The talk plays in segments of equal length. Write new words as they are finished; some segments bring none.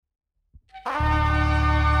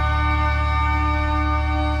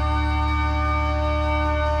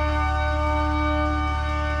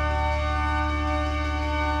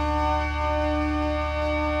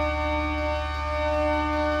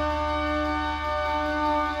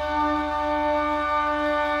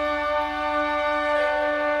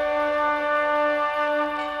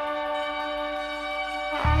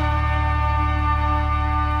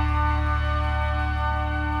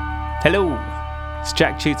Hello, it's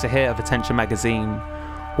Jack Tutor here of Attention Magazine.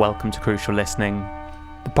 Welcome to Crucial Listening,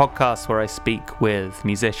 the podcast where I speak with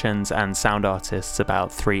musicians and sound artists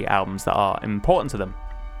about 3 albums that are important to them.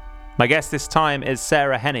 My guest this time is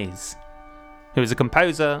Sarah Hennies, who is a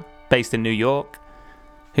composer based in New York,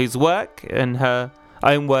 whose work, in her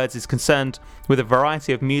own words, is concerned with a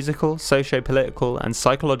variety of musical, socio-political and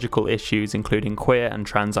psychological issues including queer and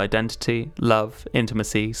trans identity, love,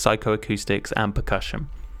 intimacy, psychoacoustics and percussion.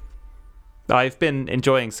 I've been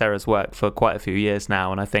enjoying Sarah's work for quite a few years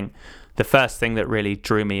now, and I think the first thing that really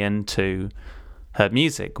drew me into her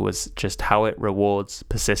music was just how it rewards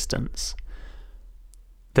persistence.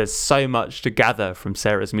 There's so much to gather from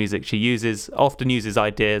Sarah's music. She often uses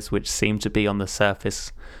ideas which seem to be on the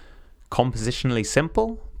surface compositionally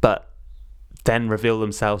simple, but then reveal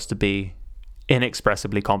themselves to be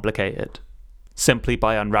inexpressibly complicated, simply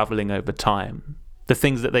by unraveling over time. The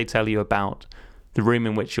things that they tell you about the room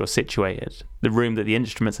in which you're situated, the room that the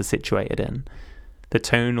instruments are situated in, the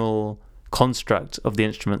tonal construct of the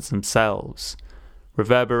instruments themselves,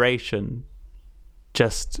 reverberation,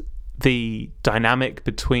 just the dynamic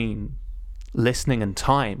between listening and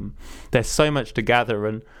time. There's so much to gather,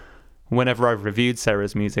 and whenever I've reviewed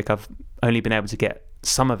Sarah's music, I've only been able to get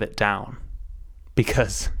some of it down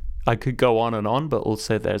because I could go on and on, but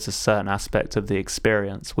also there's a certain aspect of the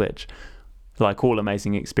experience which, like all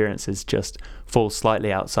amazing experiences, just falls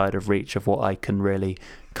slightly outside of reach of what I can really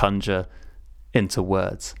conjure into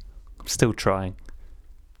words. I'm still trying.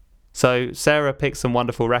 So Sarah picked some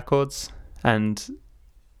wonderful records, and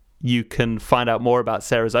you can find out more about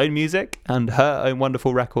Sarah's own music and her own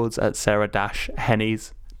wonderful records at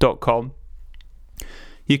sarah-hennies.com.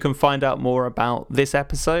 You can find out more about this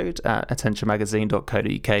episode at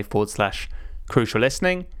attentionmagazine.co.uk/crucial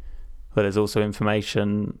listening. But there's also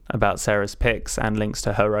information about Sarah's picks and links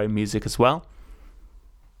to her own music as well.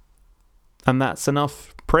 And that's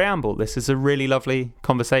enough preamble. This is a really lovely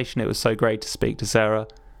conversation. It was so great to speak to Sarah.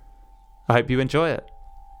 I hope you enjoy it.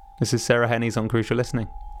 This is Sarah Hennies on Crucial Listening.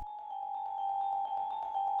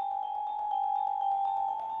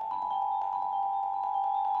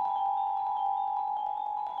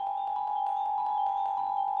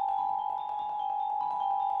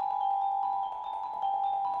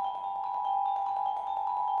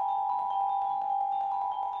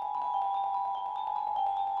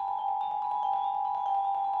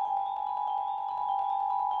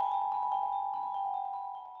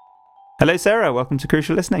 Hello, Sarah. Welcome to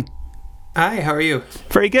Crucial Listening. Hi, how are you?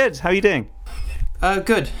 Very good. How are you doing?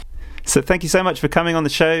 Good. So thank you so much for coming on the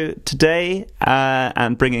show today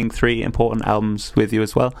and bringing 3 important albums with you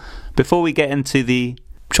as well. Before we get into the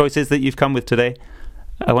choices that you've come with today,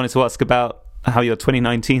 I wanted to ask about how your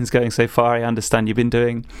 2019 is going so far. I understand you've been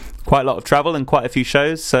doing quite a lot of travel and quite a few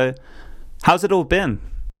shows. So how's it all been?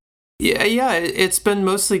 Yeah, it's been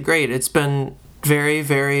mostly great. It's been very,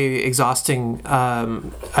 very exhausting.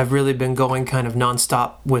 I've really been going kind of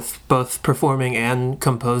nonstop with both performing and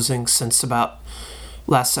composing since about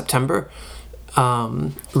last September.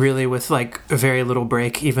 Really with like a very little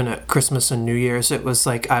break, even at Christmas and New Year's. It was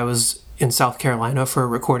like I was in South Carolina for a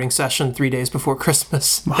recording session 3 days before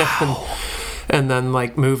Christmas. Wow. and then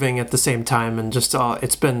like moving at the same time, and just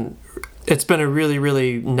it's been a really,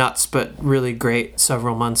 really nuts but really great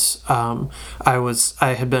several months. I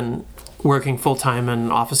had been working full-time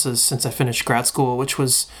in offices since I finished grad school, which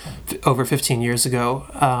was over 15 years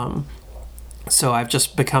ago. So I've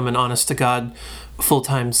just become an honest-to-God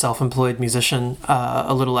full-time self-employed musician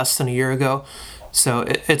a little less than a year ago. So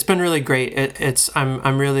it's been really great.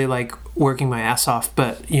 I'm really like working my ass off,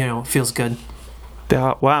 but it feels good.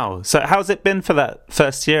 Wow. So how's it been for that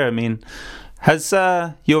first year? I mean, has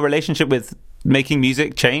your relationship with making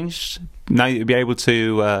music changed? Now you'll be able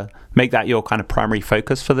to make that your kind of primary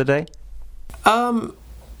focus for the day?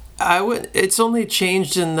 It's only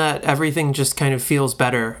changed in that everything just kind of feels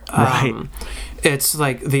better. Right. It's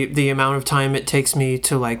like the amount of time it takes me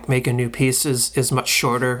to like make a new piece is much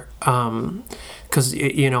shorter. 'Cause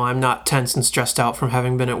I'm not tense and stressed out from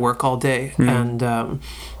having been at work all day. And, I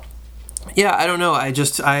don't know.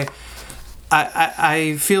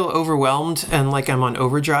 I feel overwhelmed and like I'm on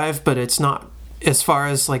overdrive, but it's not as far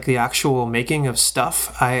as like the actual making of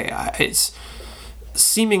stuff. It's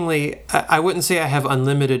seemingly, I wouldn't say I have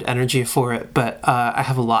unlimited energy for it, but I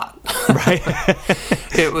have a lot. Right.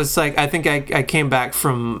 It was like, I think I came back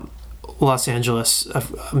from Los Angeles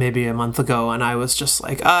maybe a month ago, and I was just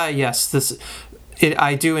like, yes,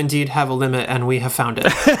 I do indeed have a limit, and we have found it.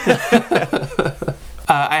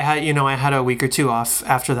 I had a week or two off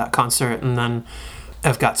after that concert, and then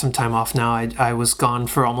I've got some time off now. I was gone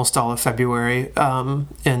for almost all of February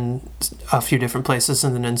in a few different places,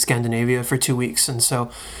 and then in Scandinavia for 2 weeks. And so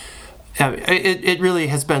it really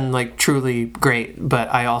has been like truly great,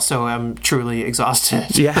 but I also am truly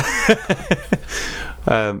exhausted. Yeah.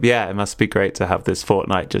 Yeah, it must be great to have this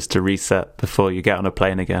fortnight just to reset before you get on a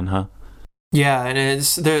plane again, huh? Yeah, and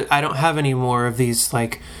it's there. I don't have any more of these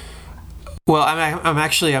like. Well,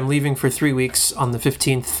 I'm leaving for 3 weeks on the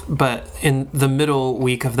 15th, but in the middle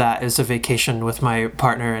week of that is a vacation with my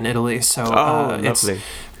partner in Italy. So lovely.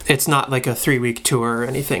 It's not like a 3-week tour or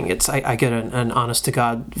anything. It's I get an honest to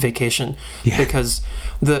God vacation because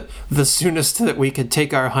the soonest that we could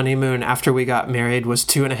take our honeymoon after we got married was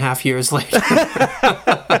 2.5 years later.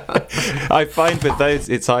 I find with those,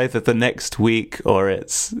 it's either the next week or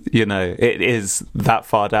it's, it is that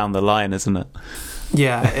far down the line, isn't it?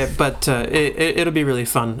 Yeah, but it'll be really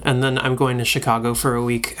fun. And then I'm going to Chicago for a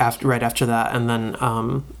week right after that, and then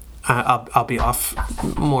I'll be off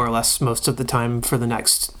more or less most of the time for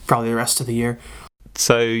probably the rest of the year.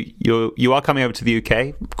 So you are coming over to the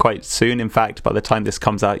UK quite soon. In fact, by the time this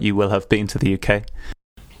comes out, you will have been to the UK.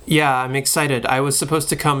 Yeah, I'm excited. I was supposed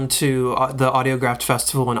to come to the Audiographed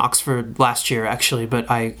Festival in Oxford last year, actually, but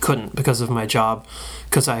I couldn't because of my job,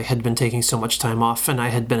 because I had been taking so much time off, and I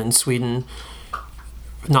had been in Sweden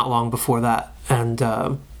not long before that, and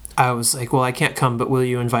I was like, well, I can't come, but will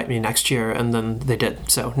you invite me next year? And then they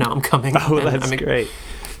did, so now I'm coming. Oh, that's great.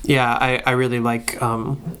 Yeah, I really like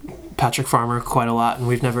Patrick Farmer quite a lot, and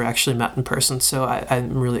we've never actually met in person, so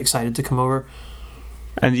I'm really excited to come over.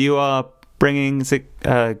 And you are bringing, is it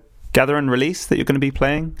Gather and Release that you're going to be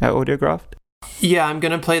playing at Audiographed? Yeah, I'm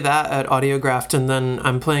going to play that at Audiographed, and then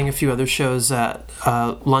I'm playing a few other shows at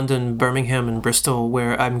London, Birmingham, and Bristol,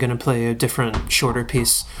 where I'm going to play a different, shorter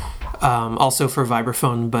piece, also for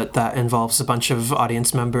vibraphone, but that involves a bunch of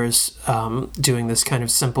audience members doing this kind of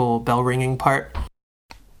simple bell ringing part.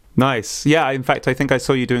 Nice. Yeah, in fact, I think I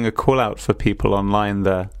saw you doing a call out for people online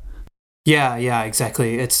there. Yeah,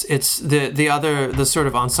 exactly. It's the sort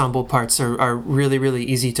of ensemble parts are really, really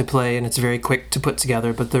easy to play, and it's very quick to put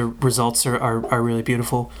together, but the results are really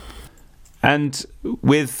beautiful. And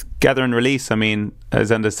with Gather and Release, I mean,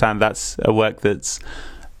 as I understand, that's a work that's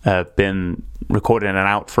been recorded and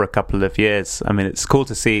out for a couple of years. I mean, it's cool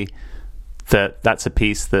to see that that's a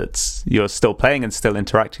piece that you're still playing and still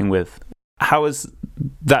interacting with. How has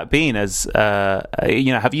that been? As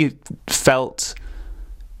have you felt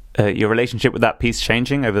your relationship with that piece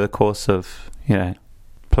changing over the course of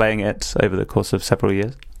playing it over the course of several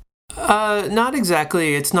years? Not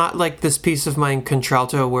exactly. It's not like this piece of mine,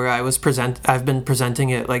 Contralto, where I've been presenting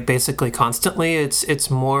it like basically constantly. It's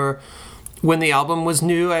more when the album was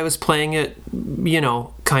new, I was playing it,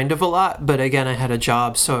 kind of a lot. But again, I had a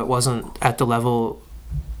job, so it wasn't at the level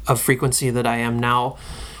of frequency that I am now.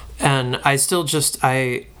 And I still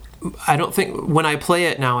I don't think when I play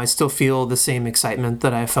it now, I still feel the same excitement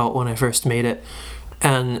that I felt when I first made it.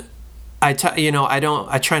 And I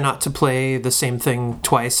try not to play the same thing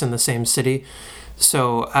twice in the same city.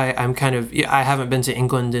 So I'm kind of, I haven't been to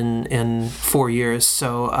England in 4 years.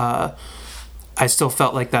 So I still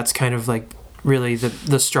felt like that's kind of like really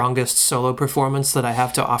the strongest solo performance that I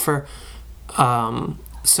have to offer.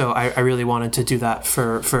 So I really wanted to do that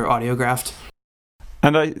for Audiographed.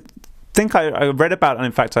 And I think I read about, and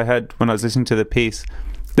in fact I heard when I was listening to the piece,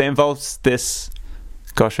 that involves this,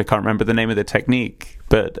 I can't remember the name of the technique,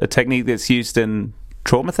 but a technique that's used in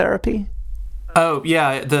trauma therapy? Oh,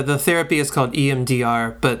 yeah, the therapy is called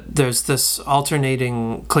EMDR, but there's this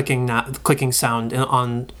alternating clicking sound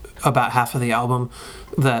on about half of the album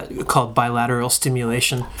that called bilateral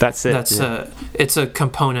stimulation. That's it. It's a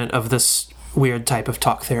component of this weird type of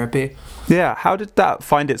talk therapy. Yeah, how did that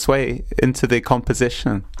find its way into the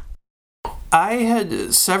composition? I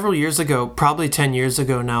had several years ago, probably 10 years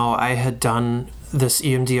ago now, I had done this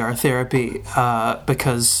EMDR therapy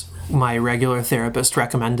because my regular therapist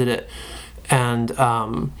recommended it. And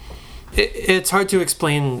it's hard to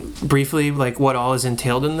explain briefly like what all is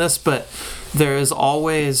entailed in this, but there is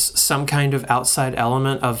always some kind of outside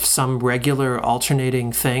element of some regular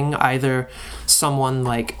alternating thing, either someone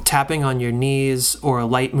like tapping on your knees or a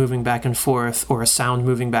light moving back and forth or a sound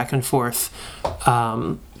moving back and forth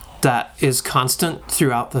that is constant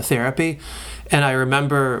throughout the therapy. And I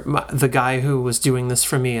remember the guy who was doing this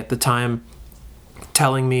for me at the time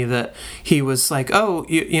telling me that he was like, oh,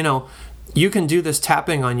 you can do this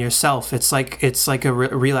tapping on yourself. It's like a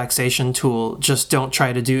relaxation tool. Just don't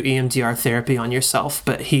try to do EMDR therapy on yourself.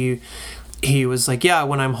 But he was like, yeah,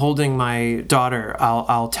 when I'm holding my daughter,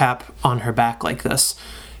 I'll tap on her back like this.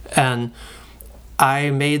 And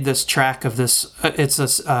I made this track of this. It's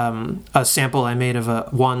a sample I made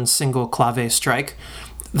of one single clave strike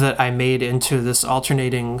that I made into this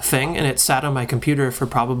alternating thing, and it sat on my computer for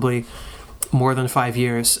probably more than 5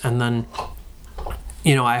 years. And then,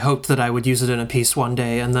 I hoped that I would use it in a piece one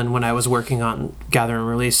day. And then when I was working on Gather and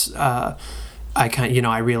Release, I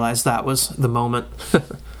realized that was the moment.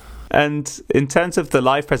 And in terms of the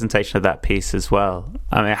live presentation of that piece as well,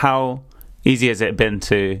 I mean, how easy has it been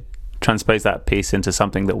to transpose that piece into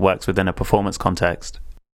something that works within a performance context?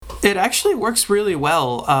 It actually works really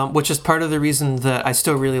well, which is part of the reason that I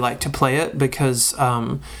still really like to play it, because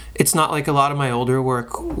it's not like a lot of my older work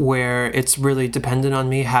where it's really dependent on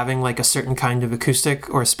me having like a certain kind of acoustic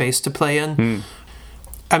or space to play in.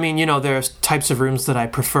 I mean, there's types of rooms that I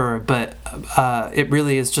prefer, but it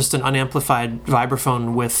really is just an unamplified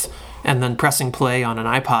vibraphone and then pressing play on an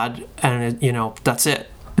iPod, and that's it.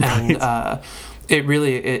 And it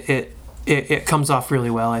really it comes off really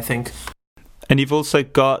well, I think. And you've also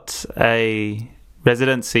got a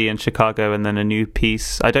residency in Chicago and then a new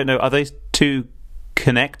piece. I don't know, are those two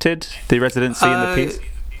connected, the residency and the piece?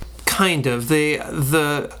 Kind of.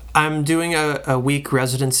 I'm doing a week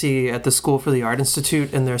residency at the School for the Art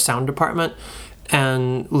Institute in their sound department,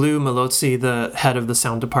 and Lou Malozzi, the head of the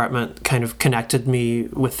sound department, kind of connected me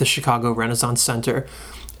with the Chicago Renaissance Center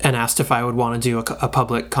and asked if I would want to do a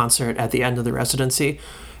public concert at the end of the residency.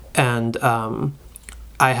 And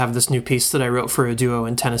I have this new piece that I wrote for a duo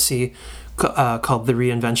in Tennessee called The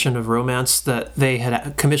Reinvention of Romance, that they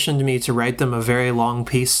had commissioned me to write them a very long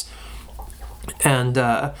piece. And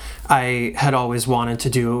I had always wanted to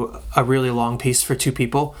do a really long piece for two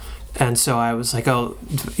people. And so I was like,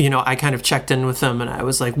 I kind of checked in with them, and I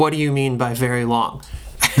was like, what do you mean by very long?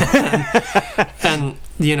 and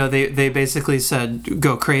they basically said,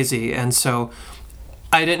 go crazy. And so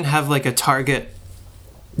I didn't have like a target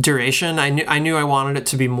duration. I knew I wanted it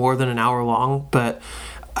to be more than an hour long, but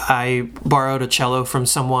I borrowed a cello from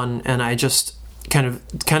someone, and I just kind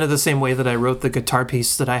of the same way that I wrote the guitar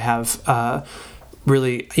piece that I have.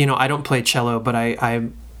 Really, I don't play cello, but I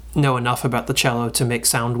know enough about the cello to make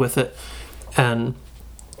sound with it, and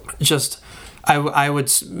just I would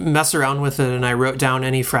mess around with it, and I wrote down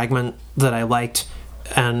any fragment that I liked,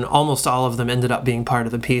 and almost all of them ended up being part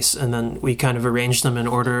of the piece, and then we kind of arranged them in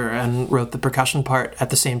order and wrote the percussion part at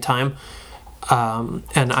the same time. And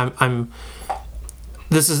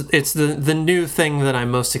it's the new thing that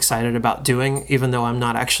I'm most excited about doing, even though I'm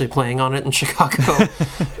not actually playing on it in Chicago.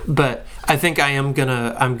 But I think I'm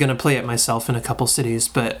gonna play it myself in a couple cities.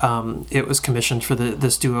 But it was commissioned for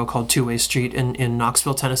this duo called Two Way Street in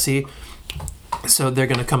Knoxville, Tennessee. So they're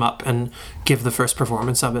gonna come up and give the first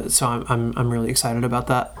performance of it. So I'm really excited about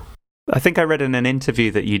that. I think I read in an interview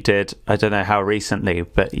that you did, I don't know how recently,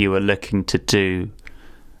 but you were looking to do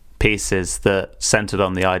pieces that centered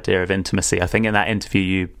on the idea of intimacy. I think in that interview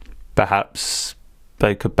you perhaps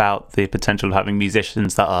spoke about the potential of having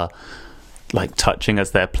musicians that are like touching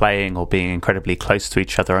as they're playing or being incredibly close to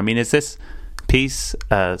each other. I mean, is this piece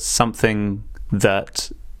something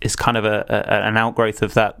that is kind of an outgrowth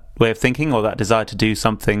of that way of thinking, or that desire to do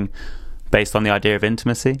something based on the idea of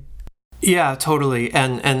intimacy? Yeah, totally.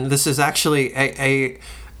 And this is actually a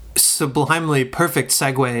sublimely perfect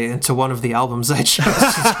segue into one of the albums I chose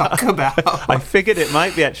to talk about. I figured it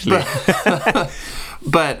might be, actually.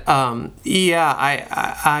 But we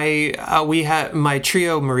had my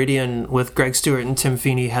trio Meridian with Greg Stewart and Tim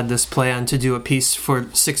Feeney had this plan to do a piece for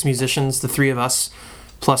 6 musicians, the 3 of us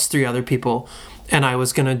plus 3 other people, and I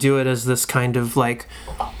was going to do it as this kind of like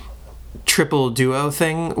triple duo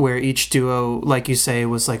thing where each duo, like you say,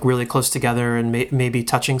 was like really close together and maybe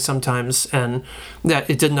touching sometimes, and that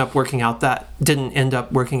it didn't end up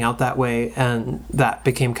working out that way, and that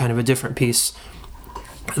became kind of a different piece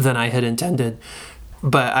than I had intended.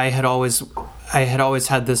 But I had always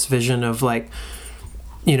had this vision of like,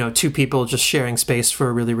 2 people just sharing space for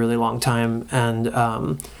a really, really long time. And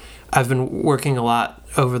I've been working a lot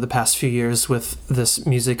over the past few years with this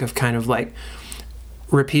music of kind of like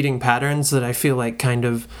repeating patterns that I feel like kind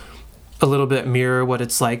of a little bit mirror what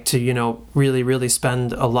it's like to, really, really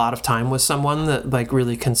spend a lot of time with someone that like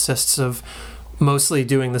really consists of mostly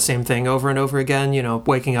doing the same thing over and over again,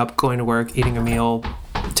 waking up, going to work, eating a meal,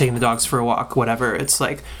 taking the dogs for a walk, whatever. It's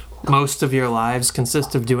like most of your lives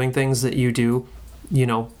consist of doing things that you do,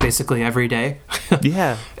 basically every day.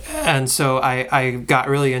 Yeah. And so I got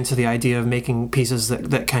really into the idea of making pieces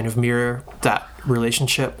that kind of mirror that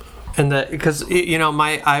relationship. And that, because,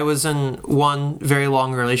 I was in one very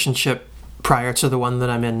long relationship prior to the one that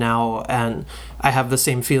I'm in now, and I have the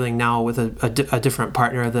same feeling now with a different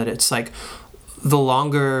partner, that it's like the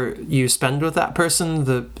longer you spend with that person,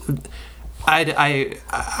 I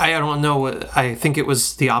don't know. I think it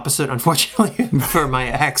was the opposite, unfortunately, for my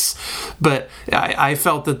ex. But I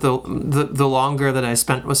felt that the longer that I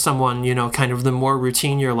spent with someone, kind of the more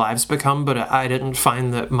routine your lives become. But I didn't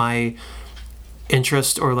find that my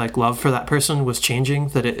interest or like love for that person was changing.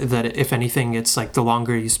 That if anything, it's like the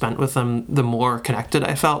longer you spent with them, the more connected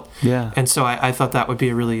I felt. Yeah. And so I thought that would be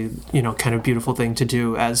a really kind of beautiful thing to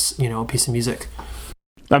do as a piece of music.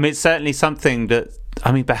 I mean, it's certainly something that,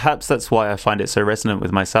 perhaps that's why I find it so resonant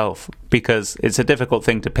with myself, because it's a difficult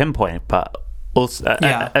thing to pinpoint, but also,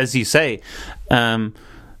 as you say,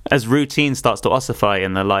 as routine starts to ossify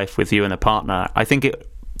in the life with you and a partner, I think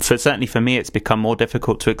certainly for me, it's become more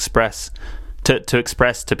difficult to express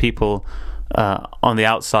to people on the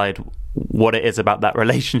outside what it is about that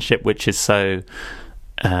relationship which is so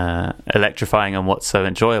electrifying and what's so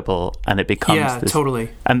enjoyable, and it becomes totally.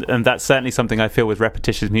 And that's certainly something I feel with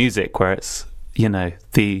repetitious music, where it's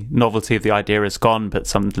the novelty of the idea is gone, but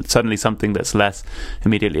suddenly something that's less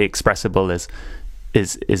immediately expressible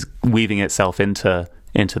is weaving itself into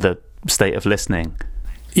the state of listening.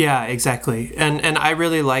 Yeah, exactly. And I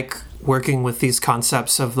really like working with these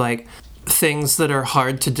concepts of like things that are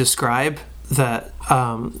hard to describe. That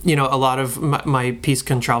a lot of my piece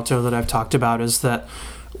Contralto that I've talked about is that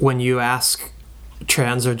when you ask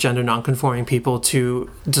trans or gender nonconforming people to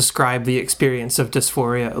describe the experience of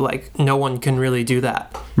dysphoria, like no one can really do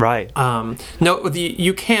that. Right. No,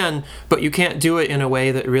 you can, but you can't do it in a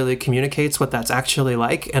way that really communicates what that's actually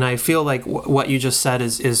like. And I feel like what you just said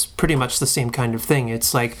is pretty much the same kind of thing.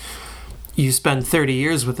 It's like you spend 30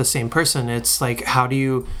 years with the same person. It's like,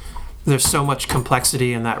 there's so much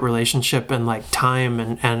complexity in that relationship and like time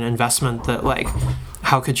and investment that like,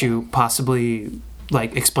 how could you possibly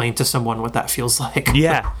like explain to someone what that feels like?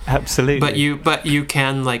 Yeah, absolutely. But you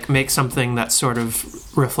can like make something that sort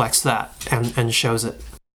of reflects that and shows it.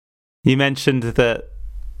 You mentioned that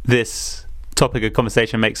this topic of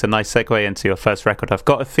conversation makes a nice segue into your first record. I've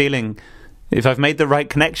got a feeling if I've made the right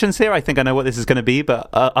connections here, I think I know what this is going to be, but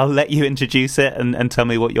I'll let you introduce it and tell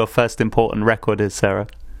me what your first important record is, Sarah.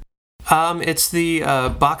 It's the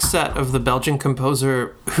box set of the Belgian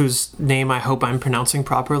composer whose name I hope I'm pronouncing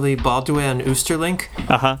properly, Boudewijn Oosterlink.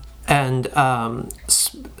 Uh-huh. And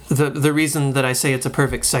the reason that I say it's a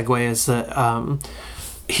perfect segue is that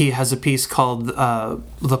he has a piece called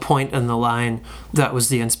The Point and the Line that was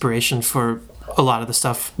the inspiration for a lot of the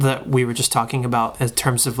stuff that we were just talking about in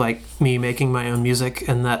terms of like me making my own music,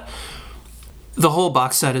 and that the whole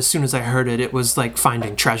box set, as soon as I heard it, it was like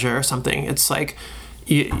finding treasure or something. It's like...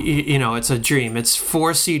 it's a dream. It's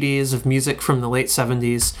 4 CDs of music from the late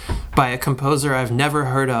 70s by a composer I've never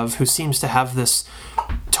heard of, who seems to have this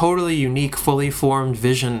totally unique, fully formed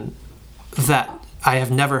vision that I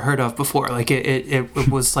have never heard of before. Like it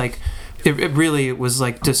was like it really was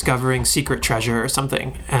like discovering secret treasure or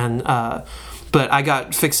something. And but I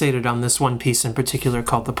got fixated on this one piece in particular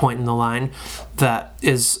called The Point in the Line, that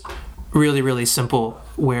is really, really simple,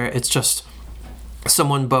 where it's just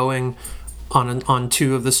someone bowing on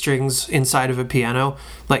 2 of the strings inside of a piano,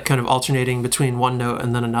 like kind of alternating between one note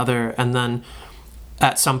and then another. And then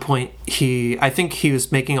at some point I think he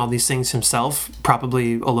was making all these things himself,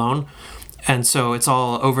 probably alone. And so it's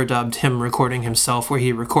all overdubbed, him recording himself, where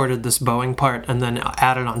he recorded this bowing part and then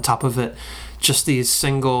added on top of it just these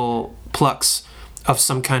single plucks of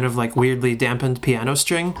some kind of like weirdly dampened piano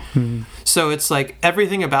string. Mm-hmm. So it's like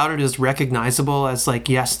everything about it is recognizable as like,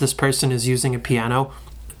 yes, this person is using a piano,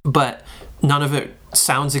 but none of it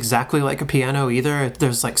sounds exactly like a piano either.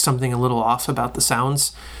 There's like something a little off about the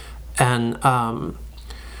sounds. And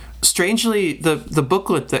strangely, the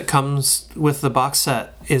booklet that comes with the box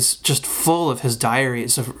set is just full of his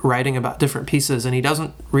diaries of writing about different pieces, and he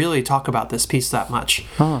doesn't really talk about this piece that much.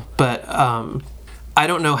 Huh. But I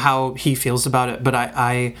don't know how he feels about it, but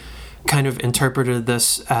I kind of interpreted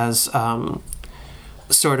this as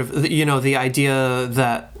sort of, the idea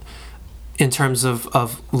that in terms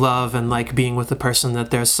of love and like being with a person, that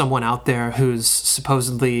there's someone out there who's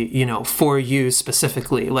supposedly, for you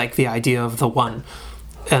specifically, like the idea of the one,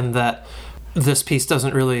 and that this piece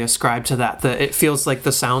doesn't really ascribe to that it feels like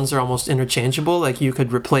the sounds are almost interchangeable. Like you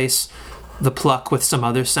could replace the pluck with some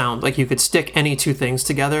other sound. Like you could stick any 2 things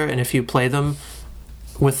together, and if you play them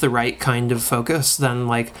with the right kind of focus, then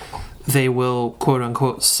like they will quote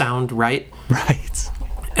unquote sound right. Right.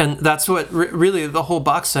 And that's what really the whole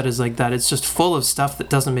box set is like that. It's just full of stuff that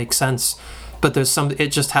doesn't make sense, but it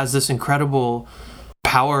just has this incredible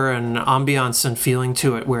power and ambiance and feeling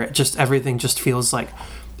to it, where everything just feels like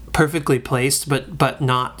perfectly placed, but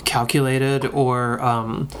not calculated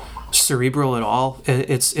or cerebral at all.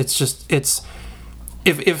 It's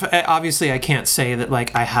if obviously I can't say that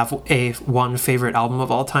like I have a one favorite album of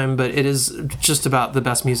all time, but it is just about the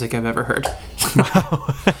best music I've ever heard.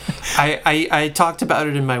 I talked about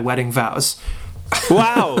it in my wedding vows.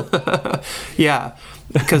 Wow. Yeah,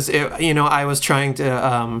 because I was trying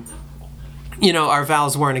to our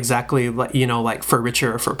vows weren't exactly like like for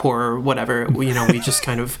richer or for poorer or whatever. We just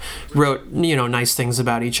kind of wrote nice things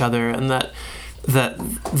about each other, and that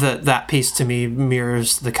piece to me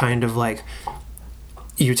mirrors the kind of like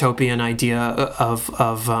utopian idea of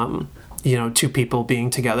two people being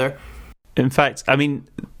together. In fact, I mean,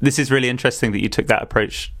 this is really interesting that you took that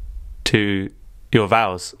approach to your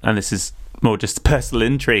vows, and this is more just personal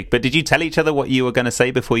intrigue. But did you tell each other what you were going to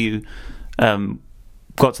say before you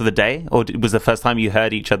got to the day, or was the first time you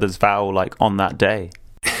heard each other's vow like on that day?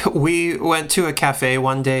 We went to a cafe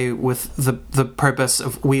one day with the purpose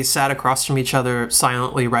of, we sat across from each other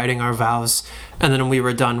silently writing our vows, and then when we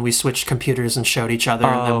were done we switched computers and showed each other,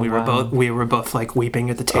 and then we were both like weeping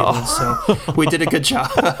at the table. So we did a good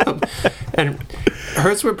job. And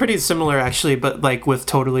hers were pretty similar actually, but like with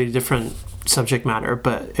totally different subject matter,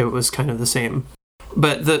 but it was kind of the same.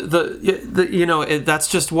 But that's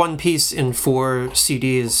just one piece in 4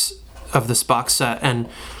 CDs of this box set, and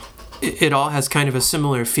it all has kind of a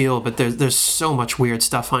similar feel, but there's so much weird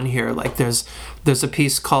stuff on here. Like there's a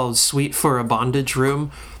piece called Suite for a Bondage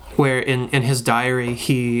Room, where in his diary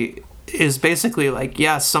he is basically like,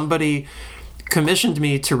 yeah, somebody commissioned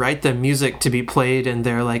me to write them music to be played in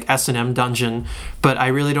their like S&M dungeon, but I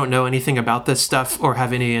really don't know anything about this stuff or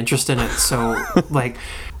have any interest in it. So like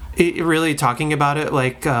really talking about it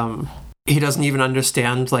like he doesn't even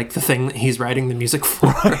understand like the thing that he's writing the music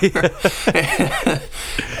for.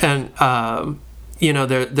 And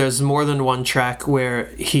there's more than one track where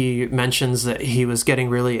he mentions that he was getting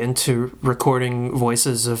really into recording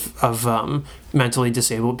voices of mentally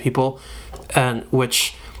disabled people, and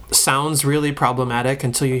which sounds really problematic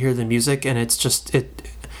until you hear the music, and it's just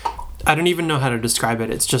I don't even know how to describe it.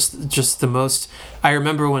 It's just the most. I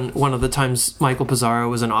remember when one of the times Michael Pizarro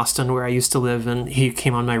was in Austin, where I used to live, and he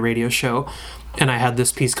came on my radio show, and I had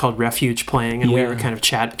this piece called Refuge playing, and we were kind of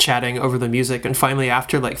chatting over the music, and finally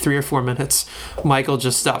after like 3 or 4 minutes, Michael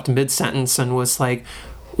just stopped mid-sentence and was like,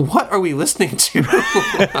 "What are we listening to?"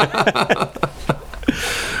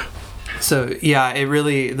 So yeah, it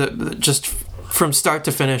really just from start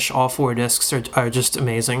to finish, all 4 discs are just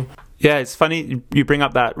amazing. Yeah, it's funny you bring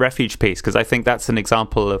up that Refuge piece, because I think that's an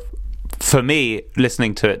example of, for me,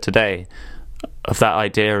 listening to it today, of that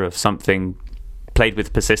idea of something played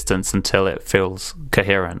with persistence until it feels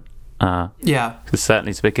coherent. Yeah. Because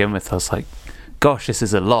certainly to begin with, I was like, gosh, this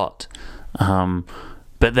is a lot.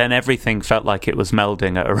 But then everything felt like it was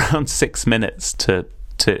melding at around 6 minutes to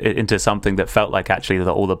into something that felt like actually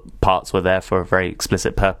that all the parts were there for a very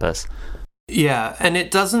explicit purpose. Yeah, and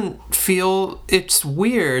it doesn't feel, it's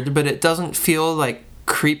weird, but it doesn't feel like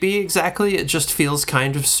creepy exactly. It just feels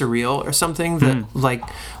kind of surreal or something that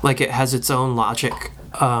like it has its own logic.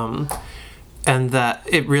 And that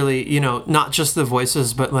it really, not just the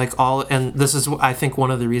voices, but like all, and this is, I think,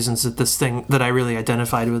 one of the reasons that I really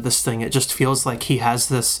identified with this thing. It just feels like he has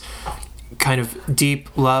this kind of deep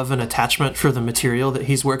love and attachment for the material that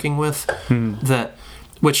he's working with,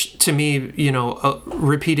 which to me,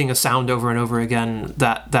 repeating a sound over and over again,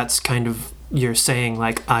 that's kind of, you're saying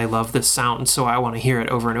like, I love this sound, so I want to hear it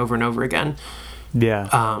over and over and over again. Yeah.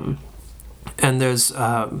 And there's,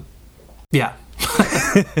 yeah.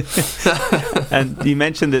 And you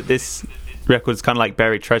mentioned that this record is kind of like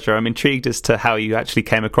buried treasure. I'm intrigued as to how you actually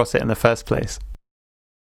came across it in the first place.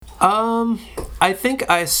 I think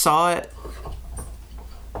I saw it.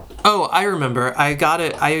 Oh, I remember. I got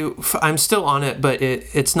it. I'm still on it, but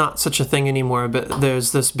it's not such a thing anymore. But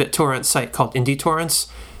there's this BitTorrent site called Indie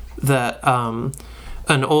Torrents that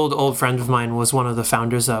an old friend of mine was one of the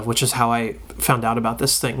founders of, which is how I found out about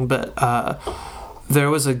this thing. But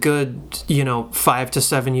there was a good, 5 to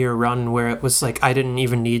 7 year run where it was like I didn't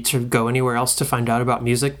even need to go anywhere else to find out about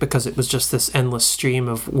music, because it was just this endless stream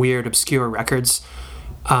of weird, obscure records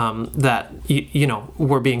that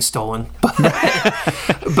were being stolen.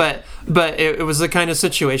 But it was the kind of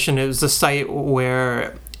situation. It was a site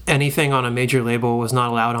where anything on a major label was not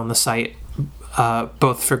allowed on the site,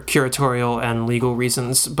 both for curatorial and legal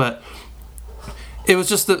reasons. But it was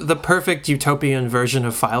just the perfect utopian version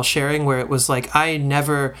of file sharing, where it was like I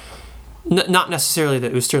never, not necessarily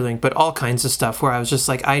the Oosterling, but all kinds of stuff, where I was just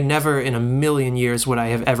like, I never in a million years would I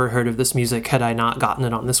have ever heard of this music had I not gotten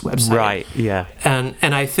it on this website. Right, yeah. And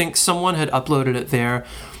I think someone had uploaded it there,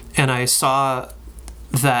 and I saw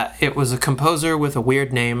that it was a composer with a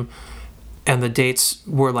weird name, and the dates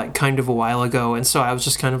were like kind of a while ago, and so I was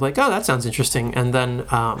just kind of like, oh, that sounds interesting. And then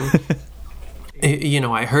I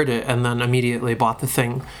heard it and then immediately bought the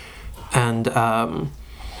thing. And that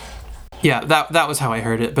was how I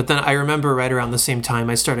heard it. But then I remember right around the same time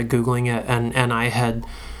I started Googling it, and I had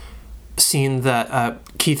seen that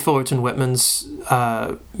Keith Fullerton Whitman's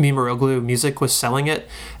Mimoroglu Music was selling it,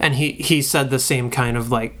 and he said the same kind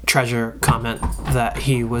of like treasure comment, that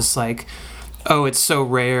he was like, oh, it's so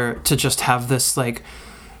rare to just have this like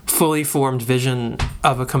fully formed vision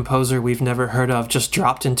of a composer we've never heard of just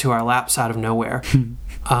dropped into our laps out of nowhere.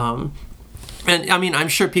 And I mean, I'm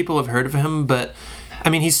sure people have heard of him, but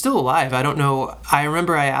I mean, he's still alive. I don't know. I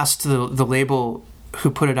remember I asked the label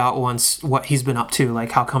who put it out once what he's been up to,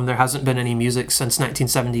 like how come there hasn't been any music since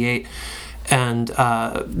 1978, and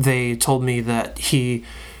they told me that he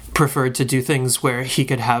preferred to do things where he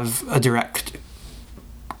could have a direct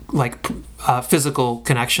like physical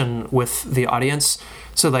connection with the audience.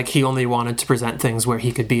 So like he only wanted to present things where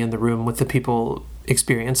he could be in the room with the people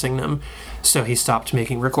experiencing them. So he stopped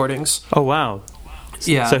making recordings. Oh, wow.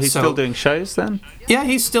 Yeah. So he's still doing shows then? Yeah,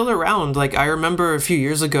 he's still around. Like I remember a few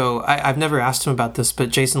years ago, I've never asked him about this, but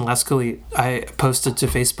Jason Lescali, I posted to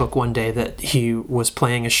Facebook one day that he was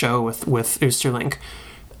playing a show with Oosterlink,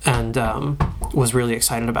 and was really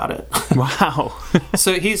excited about it. Wow.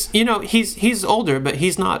 So he's older, but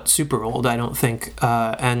he's not super old, I don't think,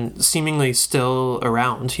 and seemingly still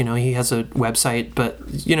around. He has a website,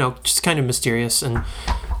 but just kind of mysterious and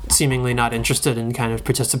seemingly not interested in kind of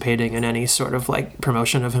participating in any sort of like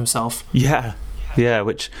promotion of himself. Yeah,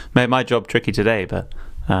 which made my job tricky today, but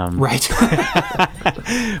right.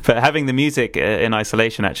 But having the music in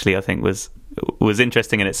isolation actually, I think was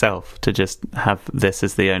interesting in itself, to just have this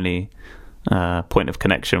as the only point of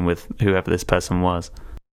connection with whoever this person was.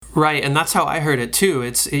 Right, and that's how I heard it too.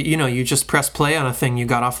 You just press play on a thing you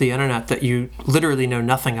got off the internet that you literally know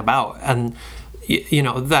nothing about, and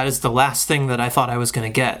that is the last thing that I thought I was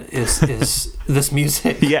going to get is this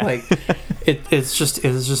music. Yeah. Like it's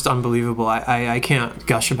just unbelievable. I can't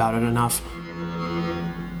gush about it enough.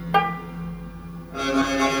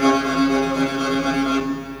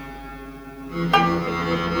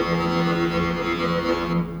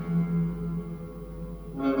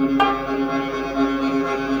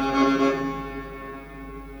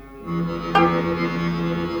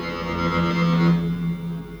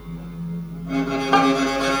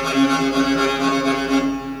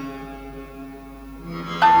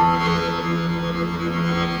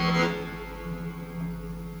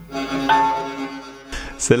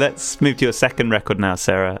 So let's move to your second record now,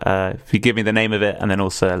 Sarah. If you give me the name of it and then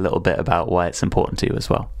also a little bit about why it's important to you as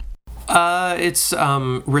well. It's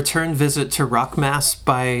Return Visit to Rock Mass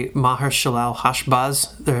by Maher-Shalal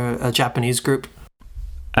Hashbaz. They're a Japanese group.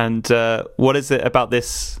 And what is it about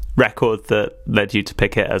this record that led you to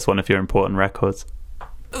pick it as one of your important records?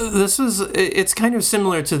 It's kind of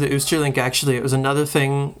similar to the Oosterlink, actually. It was another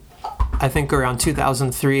thing, I think around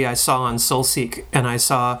 2003, I saw on Soulseek, and I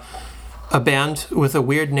saw a band with a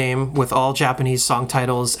weird name with all Japanese song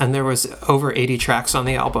titles, and there was over 80 tracks on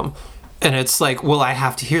the album. And it's like, well, I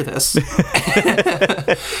have to hear this.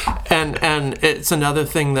 and it's another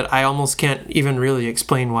thing that I almost can't even really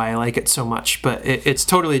explain why I like it so much. But it's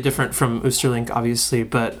totally different from Oosterlink, obviously.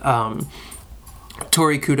 But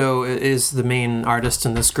Tori Kudo is the main artist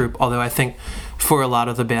in this group, although I think for a lot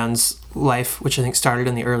of the band's life, which I think started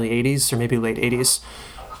in the early 80s or maybe late 80s,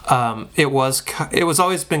 it was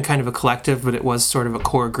always been kind of a collective, but it was sort of a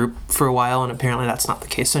core group for a while, and apparently that's not the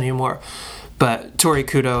case anymore. But Tori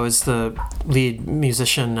Kudo is the lead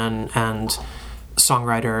musician and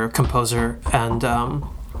songwriter, composer, and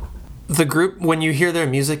the group, when you hear their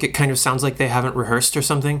music, it kind of sounds like they haven't rehearsed or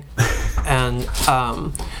something. And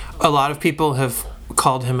a lot of people have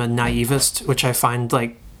called him a naivist, which I find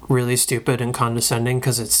like really stupid and condescending,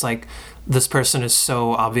 because it's like this person is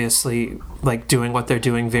so obviously like doing what they're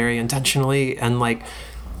doing very intentionally, and like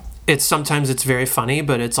sometimes it's very funny,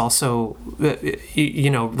 but it's also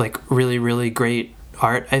like really, really great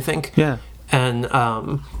art, I think. Yeah. And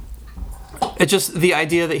it just, the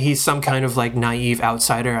idea that he's some kind of like naive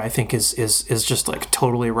outsider, I think is just like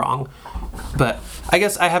totally wrong. But I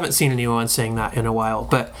guess I haven't seen anyone saying that in a while.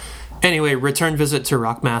 But anyway, Return Visit to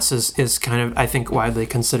Rock Mass is kind of, I think, widely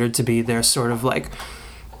considered to be their sort of like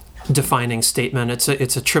defining statement.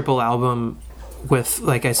 It's a triple album with,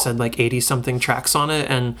 like I said, like 80 something tracks on it,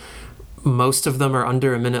 and most of them are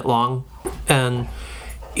under a minute long. And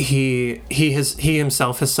he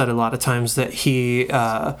himself has said a lot of times that he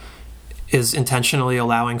is intentionally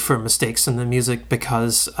allowing for mistakes in the music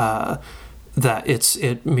because that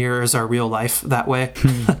it mirrors our real life that way.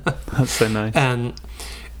 That's so nice. And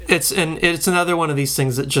it's another one of these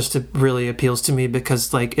things that just really appeals to me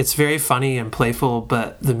because like it's very funny and playful,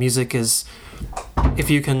 but the music is, if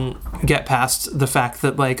you can get past the fact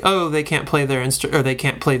that like, oh, they can't play their or they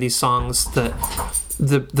can't play these songs, that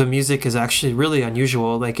the music is actually really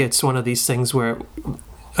unusual. Like it's one of these things where,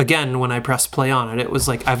 again, when I pressed play on it, it was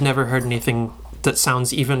like I've never heard anything that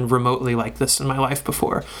sounds even remotely like this in my life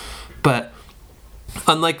before. But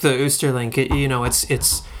unlike the Oosterlink,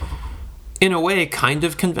 it's in a way kind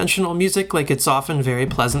of conventional music. Like it's often very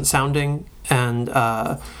pleasant sounding and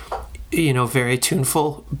very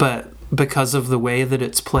tuneful, but because of the way that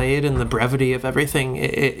it's played and the brevity of everything,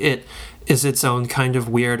 it is its own kind of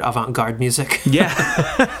weird avant-garde music.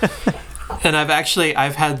 Yeah. And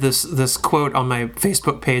I've had this quote on my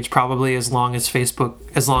Facebook page probably as long as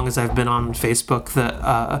I've been on Facebook,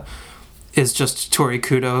 that is just Tori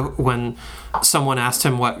Kudo. When someone asked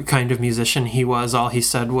him what kind of musician he was, all he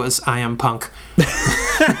said was, "I am punk."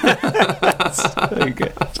 That's so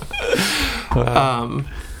good. Wow.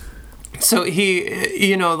 So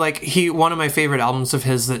one of my favorite albums of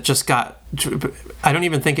his that just got, I don't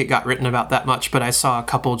even think it got written about that much, but I saw a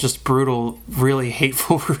couple just brutal, really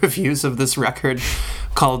hateful reviews of this record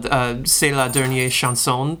called C'est la dernière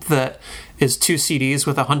chanson, that is 2 CDs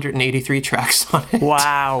with 183 tracks on it.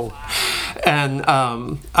 Wow. And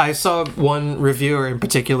I saw one reviewer in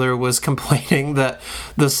particular was complaining that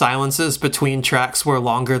the silences between tracks were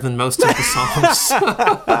longer than most of the songs.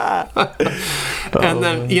 And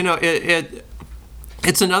then,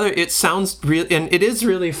 it sounds real, and it is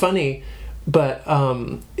really funny, but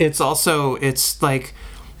it's like,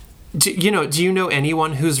 do you know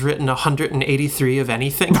anyone who's written 183 of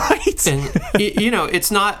anything? Right. And it's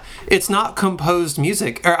not composed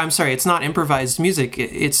music, or I'm sorry, it's not improvised music.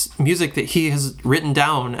 It's music that he has written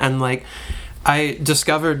down. And like, I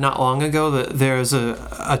discovered not long ago that there's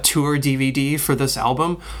a tour DVD for this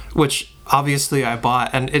album, which obviously I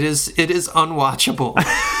bought, and it is unwatchable.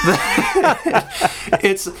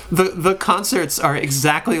 It's the concerts are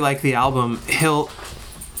exactly like the album. He'll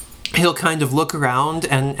kind of look around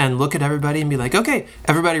and look at everybody and be like, "Okay,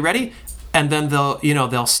 everybody ready?" And then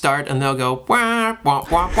they'll start and they'll go wah, wah,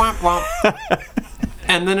 wah, wah, wah.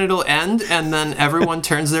 And then it'll end, and then everyone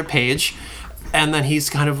turns their page, and then he's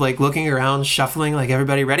kind of like looking around, shuffling, like,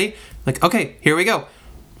 "Everybody ready?" Like, "Okay, here we go."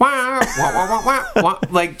 Wah, wah, wah, wah, wah, wah.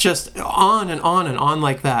 Like just on and on and on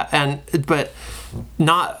like that, but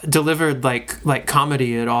not delivered like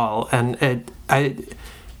comedy at all. And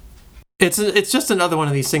it's just another one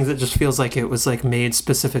of these things that just feels like it was like made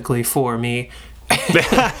specifically for me.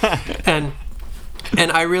 and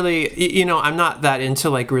I really, I'm not that into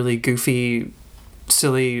like really goofy,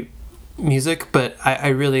 silly music, but I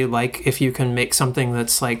really like if you can make something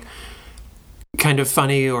that's like kind of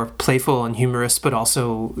funny or playful and humorous, but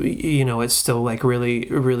also, it's still like really,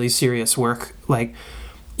 really serious work. Like,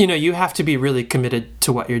 you have to be really committed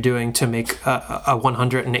to what you're doing to make a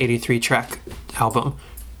 183 track album.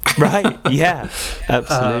 Right. Yeah,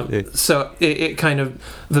 absolutely. So it kind of,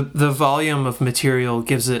 the volume of material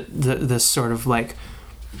gives it this sort of like,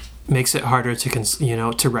 makes it harder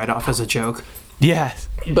to write off as a joke. Yeah.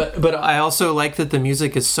 But I also like that the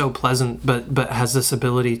music is so pleasant, but has this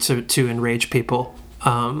ability to enrage people.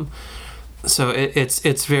 So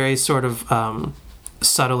it's very sort of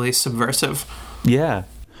subtly subversive. Yeah.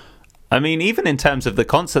 I mean, even in terms of the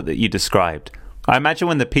concert that you described, I imagine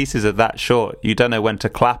when the pieces are that short, you don't know when to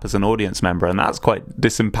clap as an audience member, and that's quite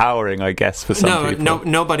disempowering, I guess, for some people. No,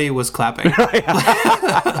 nobody was clapping. And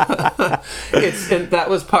that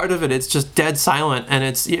was part of it. It's just dead silent, and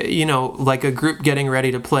it's like a group getting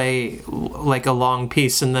ready to play like a long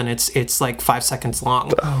piece, and then it's like 5 seconds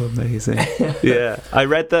long. Oh, amazing! Yeah, I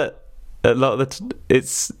read that a lot of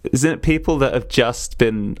isn't it people that have just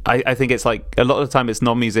been, I think it's like a lot of the time it's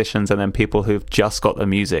non-musicians and then people who've just got the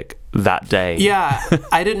music that day. Yeah,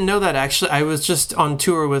 I didn't know that actually. I was just on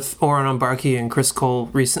tour with Oren Ambarki and Chris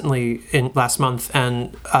Cole recently last month,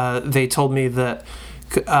 and they told me that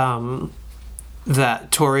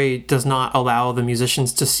that Tori does not allow the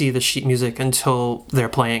musicians to see the sheet music until they're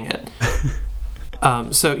playing it.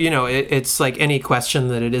 So it's like any question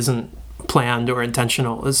that it isn't planned or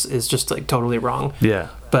intentional is just like totally wrong. Yeah.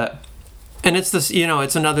 And it's this,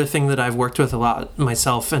 it's another thing that I've worked with a lot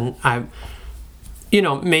myself, and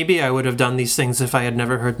maybe I would have done these things if I had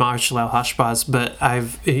never heard Marshall Al-Hashbaz, but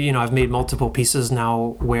I've made multiple pieces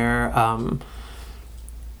now where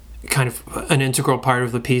kind of an integral part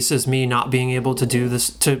of the piece is me not being able to do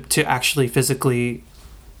this, to actually physically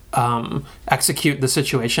execute the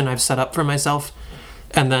situation I've set up for myself.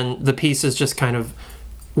 And then the piece is just kind of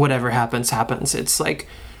whatever happens. It's like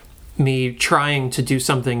me trying to do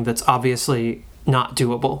something that's obviously not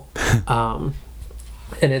doable.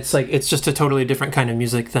 And it's like, it's just a totally different kind of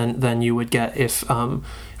music than you would get if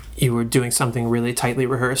you were doing something really tightly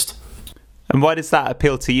rehearsed. And why does that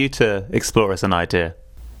appeal to you to explore as an idea?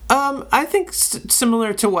 I think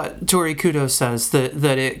similar to what Tori Kudo says,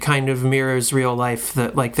 that it kind of mirrors real life,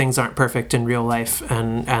 that like things aren't perfect in real life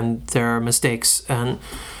and there are mistakes. And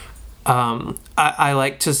I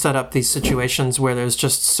like to set up these situations where there's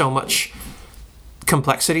just so much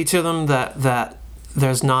complexity to them that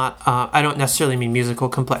there's not, I don't necessarily mean musical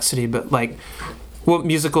complexity, but like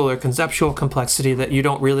musical or conceptual complexity that you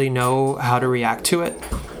don't really know how to react to it.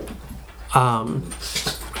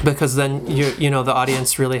 Because then the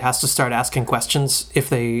audience really has to start asking questions if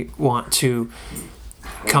they want to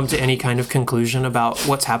come to any kind of conclusion about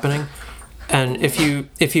what's happening. And if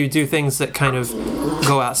you do things that kind of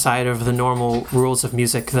go outside of the normal rules of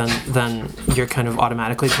music, then you're kind of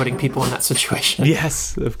automatically putting people in that situation.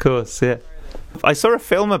 Yes, of course, yeah. I saw a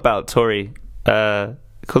film about Tori,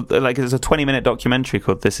 called, like, it's a 20-minute documentary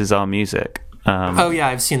called "This Is Our Music." Oh yeah,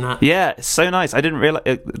 I've seen that. Yeah, it's so nice. I didn't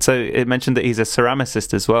realize. So it mentioned that he's a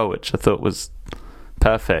ceramicist as well, which I thought was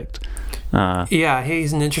perfect. Yeah,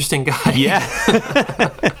 he's an interesting guy.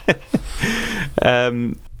 Yeah.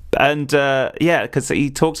 Because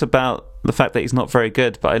he talks about the fact that he's not very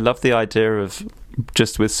good, but I love the idea of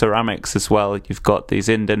just with ceramics as well. You've got these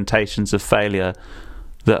indentations of failure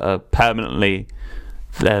that are permanently,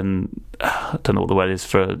 then I don't know what the word is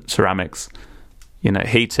for ceramics.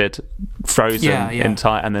 Heated, frozen in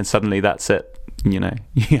time, and then suddenly that's it. You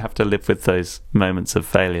have to live with those moments of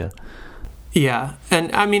failure. Yeah,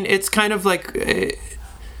 and I mean, it's kind of like,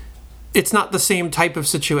 it's not the same type of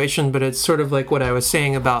situation, but it's sort of like what I was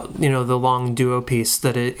saying about, the long duo piece,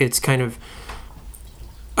 that it's kind of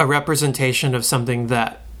a representation of something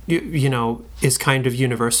that, is kind of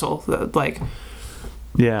universal, like...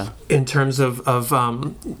 Yeah. In terms of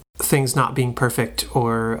things not being perfect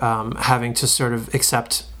or having to sort of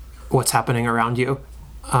accept what's happening around you,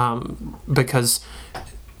 because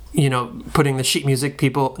putting the sheet music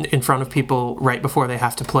people in front of people right before they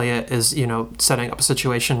have to play it is setting up a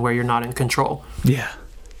situation where you're not in control. Yeah,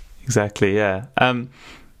 exactly. Yeah.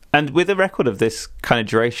 And with a record of this kind of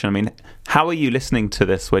duration, I mean, how are you listening to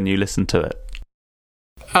this when you listen to it?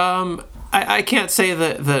 I can't say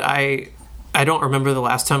that I don't remember the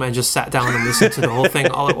last time I just sat down and listened to the whole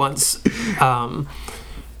thing all at once.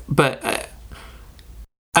 But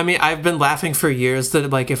I mean, I've been laughing for years that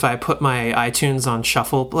like if I put my iTunes on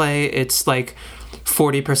shuffle play, it's like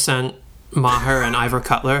 40% Maher and Ivor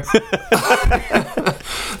Cutler.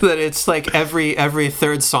 That it's like every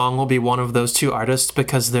third song will be one of those two artists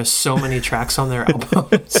because there's so many tracks on their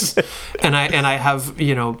albums. and I have,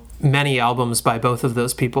 many albums by both of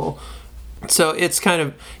those people. So it's kind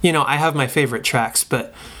of, I have my favorite tracks,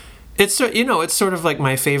 but it's sort of like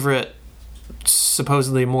my favorite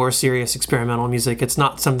supposedly more serious experimental music. It's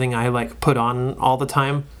not something I like put on all the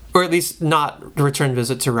time, or at least not Return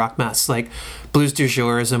Visit to Rock Mess. Like Blues du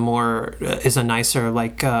Jour is a nicer,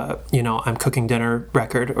 like, I'm cooking dinner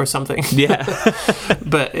record or something. Yeah.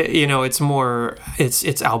 But, it's more,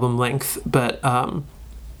 it's album length, but,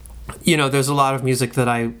 there's a lot of music that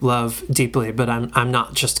I love deeply, but I'm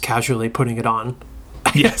not just casually putting it on.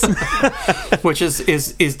 Yes. Which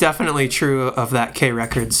is definitely true of that K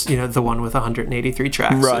Records, the one with 183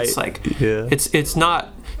 tracks. Right. It's like, it's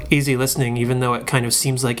not easy listening, even though it kind of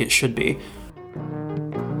seems like it should be.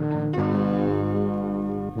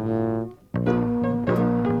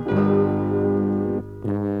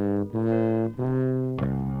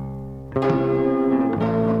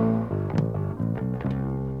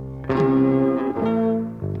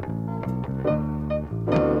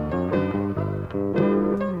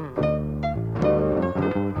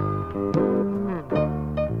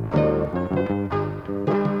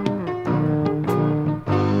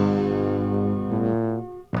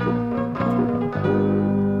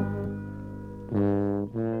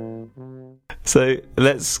 So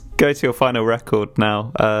let's go to your final record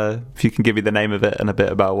now. If you can give me the name of it and a bit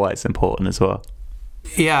about why it's important as well.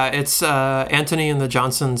 Yeah, it's Anthony and the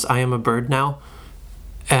Johnsons' I Am a Bird Now.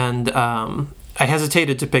 And I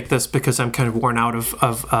hesitated to pick this because I'm kind of worn out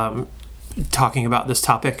of talking about this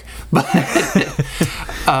topic. But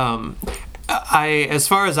as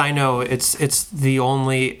far as I know, it's the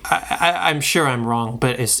only, I'm sure I'm wrong,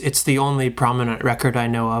 but it's the only prominent record I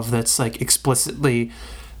know of that's like explicitly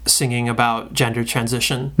singing about gender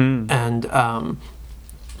transition. And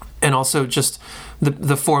also just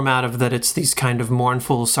the format of that, it's these kind of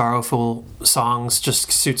mournful, sorrowful songs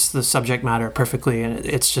just suits the subject matter perfectly, and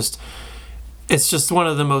it's just one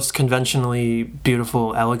of the most conventionally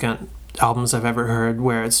beautiful, elegant albums I've ever heard,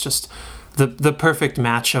 where it's just the perfect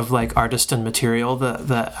match of like artist and material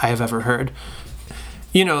that I have ever heard.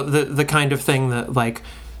 You know, the kind of thing that like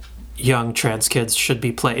young trans kids should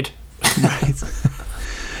be played. Right.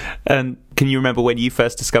 And can you remember when you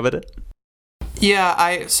first discovered it? Yeah,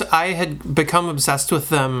 I had become obsessed with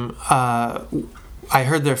them. I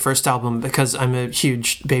heard their first album because I'm a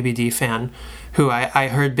huge Baby D fan. Who I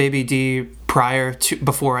heard Baby D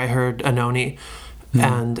before I heard Anoni,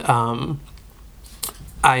 and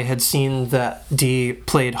I had seen that D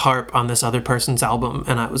played harp on this other person's album,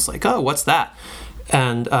 and I was like, oh, what's that?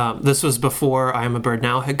 And this was before I Am a Bird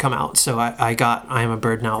Now had come out, so I got I Am a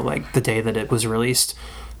Bird Now like the day that it was released,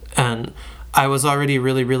 and I was already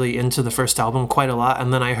really, really into the first album quite a lot,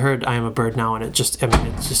 and then I heard I Am a Bird Now, and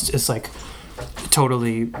it's like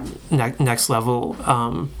totally next level.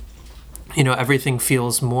 You know, everything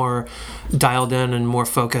feels more dialed in and more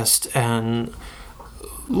focused and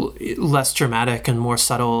less dramatic and more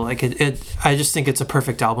subtle. Like I just think it's a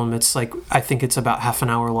perfect album. It's like, I think it's about half an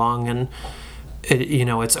hour long, and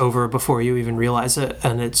it's over before you even realize it,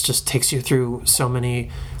 and it just takes you through so many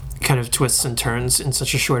kind of twists and turns in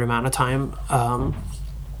such a short amount of time.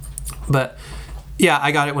 But yeah,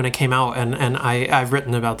 I got it when it came out, and I've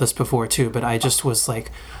written about this before too, but I just was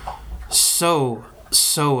like so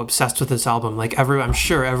obsessed with this album. Like I'm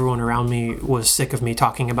sure everyone around me was sick of me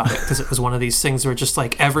talking about it, because it was one of these things where just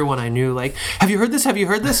like everyone I knew, like, have you heard this,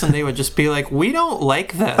 and they would just be like, we don't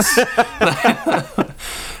like this.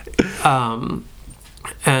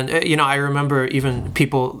 And I remember even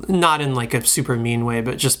people, not in like a super mean way,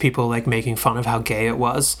 but just people like making fun of how gay it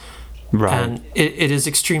was. Right. And it is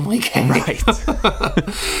extremely gay. Right.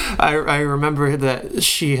 I remember that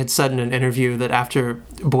she had said in an interview that after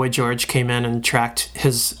Boy George came in and tracked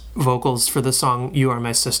his vocals for the song You Are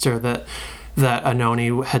My Sister, that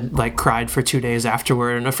Anoni had like cried for 2 days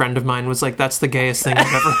afterward, and a friend of mine was like, that's the gayest thing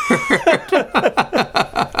I've ever heard.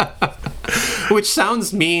 Which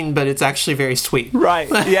sounds mean, but it's actually very sweet. Right,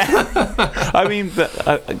 yeah. I mean,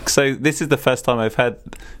 so this is the first time I've heard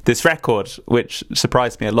this record, which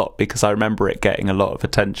surprised me a lot, because I remember it getting a lot of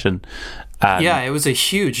attention. Yeah, it was a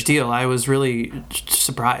huge deal. I was really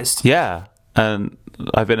surprised. Yeah, and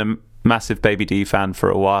I've been a massive Baby D fan for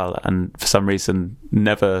a while, and for some reason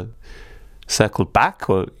never circled back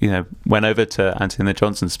or, went over to Anthony and the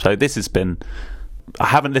Johnsons. So this has been... I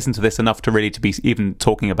haven't listened to this enough to really to be even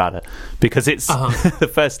talking about it, because it's the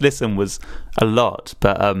first listen was a lot.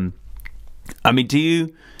 But I mean, do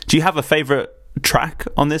you have a favorite track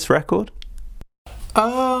on this record?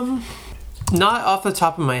 Not off the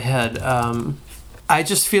top of my head. I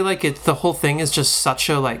just feel like the whole thing is just such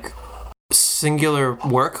a like singular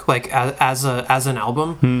work, like as an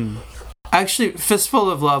album. Actually, Fistful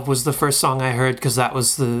of Love was the first song I heard, because that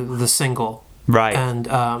was the single, right? And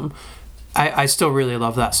I still really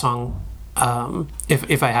love that song.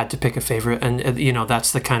 If I had to pick a favorite, and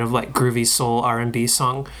that's the kind of like groovy soul R&B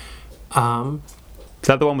song. Is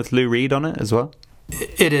that the one with Lou Reed on it as well?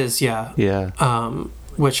 It is, yeah. Yeah.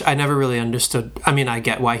 Which I never really understood. I mean, I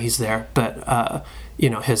get why he's there, but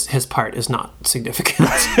his part is not significant.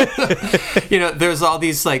 There's all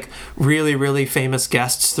these like really, really famous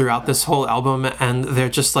guests throughout this whole album, and they're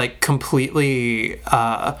just like completely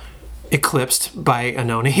eclipsed by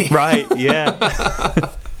Anoni. Right, yeah.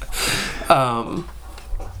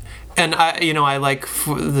 And I like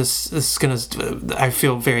this is gonna, I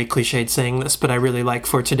feel very cliched saying this, but I really like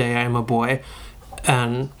For Today I Am a Boy.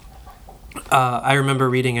 And I remember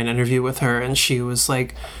reading an interview with her, and she was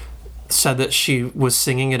like, said that she was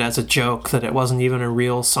singing it as a joke, that it wasn't even a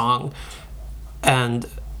real song. And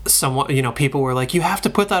someone, people were like, you have to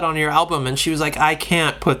put that on your album, and she was like, I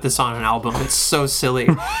can't put this on an album, it's so silly.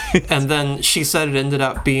 Right. And then she said it ended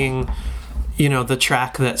up being the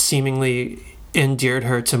track that seemingly endeared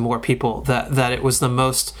her to more people, that it was the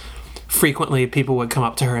most frequently people would come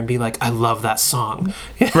up to her and be like, I love that song.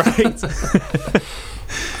 Right.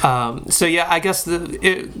 So yeah, I guess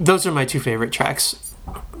those are my two favorite tracks.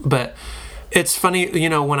 But it's funny,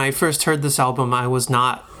 when I first heard this album, I was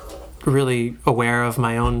not really aware of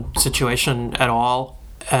my own situation at all,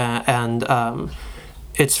 and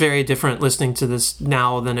it's very different listening to this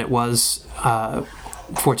now than it was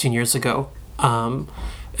 14 years ago, and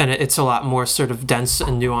it's a lot more sort of dense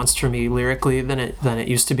and nuanced for me lyrically than it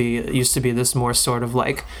used to be. It used to be this more sort of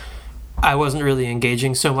like, I wasn't really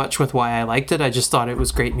engaging so much with why I liked it. I just thought it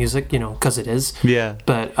was great music, because it is. Yeah.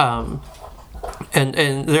 But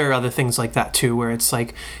and there are other things like that too, where it's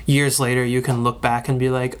like years later you can look back and be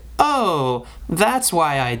like, oh, that's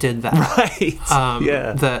why I did that. Right.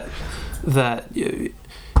 Yeah.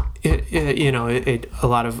 A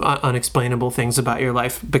lot of unexplainable things about your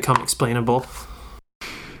life become explainable.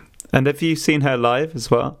 And have you seen her live as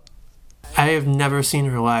well? I have never seen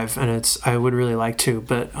her live, and I would really like to,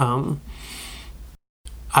 but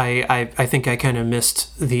I think I kind of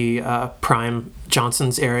missed the prime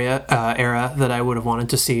Johnson's era that I would have wanted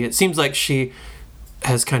to see. It seems like she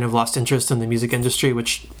has kind of lost interest in the music industry,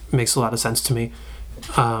 which makes a lot of sense to me.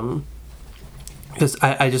 Because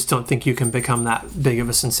I just don't think you can become that big of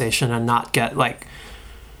a sensation and not get like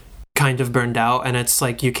kind of burned out. And it's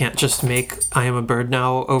like you can't just make "I Am a Bird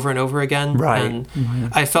Now" over and over again. Right. And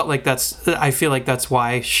I feel like that's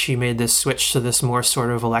why she made this switch to this more sort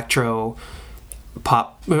of electro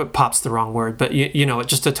pop's the wrong word, but you know,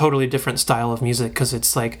 just a totally different style of music. Because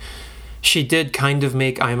it's like she did kind of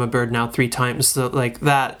make "I Am a Bird Now" 3 times. So like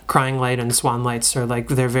that, Crying Light and Swan Lights are like,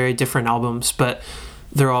 they're very different albums, but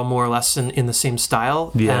they're all more or less in the same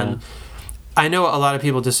style. Yeah. And I know a lot of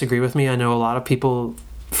people disagree with me. I know a lot of people,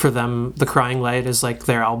 for them, The Crying Light is like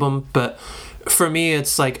their album, but for me,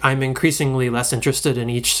 it's like I'm increasingly less interested in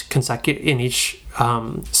each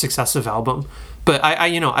successive album. But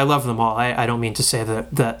I love them all. I don't mean to say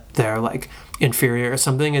that they're like inferior or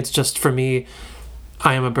something. It's just, for me,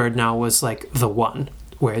 "I Am a Bird Now" was like the one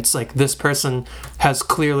where it's like this person has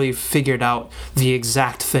clearly figured out the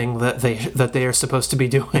exact thing that they are supposed to be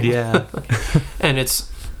doing. Yeah. And it's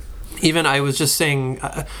even, I was just saying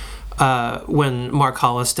when Mark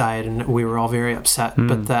Hollis died, and we were all very upset,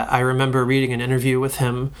 but that I remember reading an interview with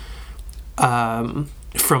him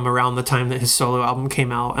from around the time that his solo album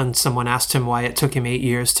came out, and someone asked him why it took him 8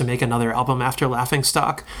 years to make another album after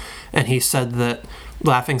Laughingstock, and he said that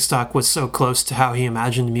Laughingstock was so close to how he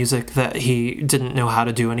imagined music that he didn't know how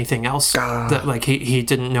to do anything else. That like he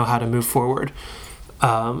didn't know how to move forward.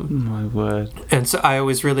 My word. And so I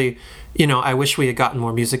always really, I wish we had gotten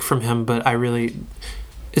more music from him, but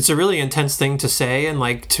it's a really intense thing to say, and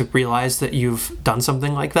like to realize that you've done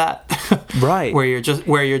something like that. Right. where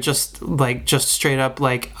you're just straight up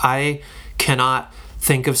like, I cannot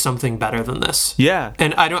think of something better than this. Yeah.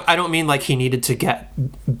 And I don't mean like he needed to get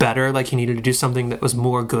better, like he needed to do something that was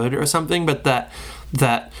more good or something, but that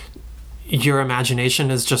your imagination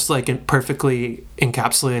is just like perfectly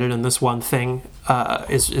encapsulated in this one thing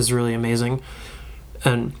is really amazing.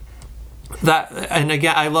 And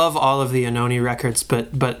again, I love all of the Anoni records,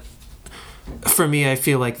 but for me, I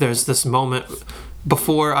feel like there's this moment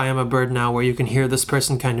before "I Am a Bird Now" where you can hear this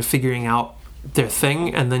person kind of figuring out their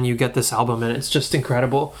thing, and then you get this album and it's just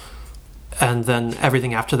incredible. And then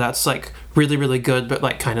everything after that's like really, really good, but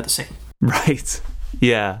like kind of the same. Right.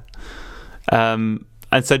 Yeah. And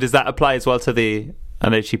so does that apply as well to I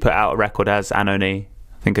know she put out a record as Anoni, I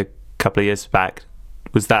think a couple of years back.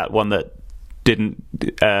 Was that one that didn't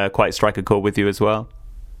quite strike a chord with you as well?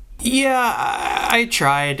 Yeah, I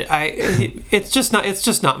tried. It's just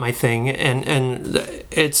not my thing, and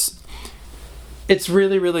it's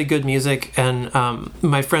really, really good music. And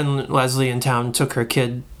my friend Leslie in town took her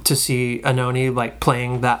kid to see Anoni like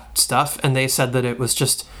playing that stuff, and they said that it was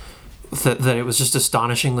just that it was just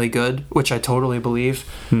astonishingly good, which I totally believe.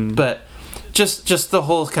 But just the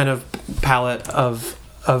whole kind of palette of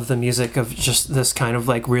the music of just this kind of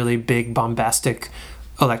like really big bombastic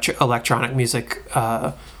electronic music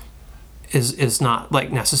is not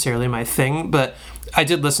like necessarily my thing, but I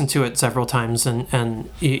did listen to it several times, and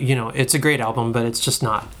it's a great album, but it's just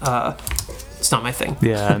not it's not my thing.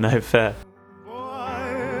 Yeah, no, fair.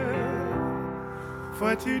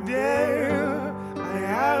 For today I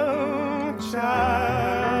am a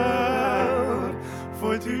child.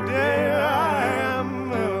 For today I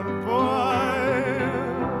am a boy.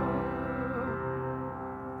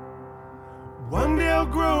 One day I'll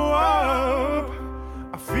grow up.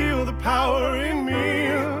 I feel the power in me.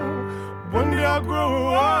 One day I'll grow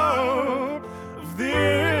up. Of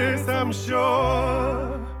this I'm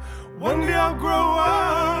sure. One day I'll grow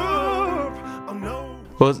up. I'll know.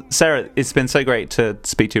 Well, Sarah, it's been so great to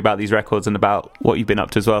speak to you about these records and about what you've been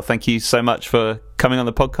up to as well. Thank you so much for coming on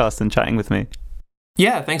the podcast and chatting with me.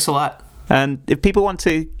 Yeah, thanks a lot. And if people want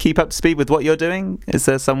to keep up to speed with what you're doing, is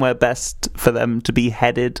there somewhere best for them to be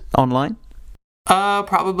headed online?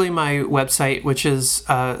 Probably my website, which is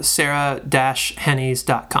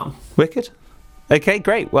sarah-hennies.com. Wicked. Okay,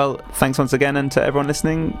 great. Well, thanks once again, and to everyone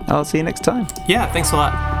listening, I'll see you next time. Yeah, thanks a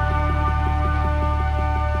lot.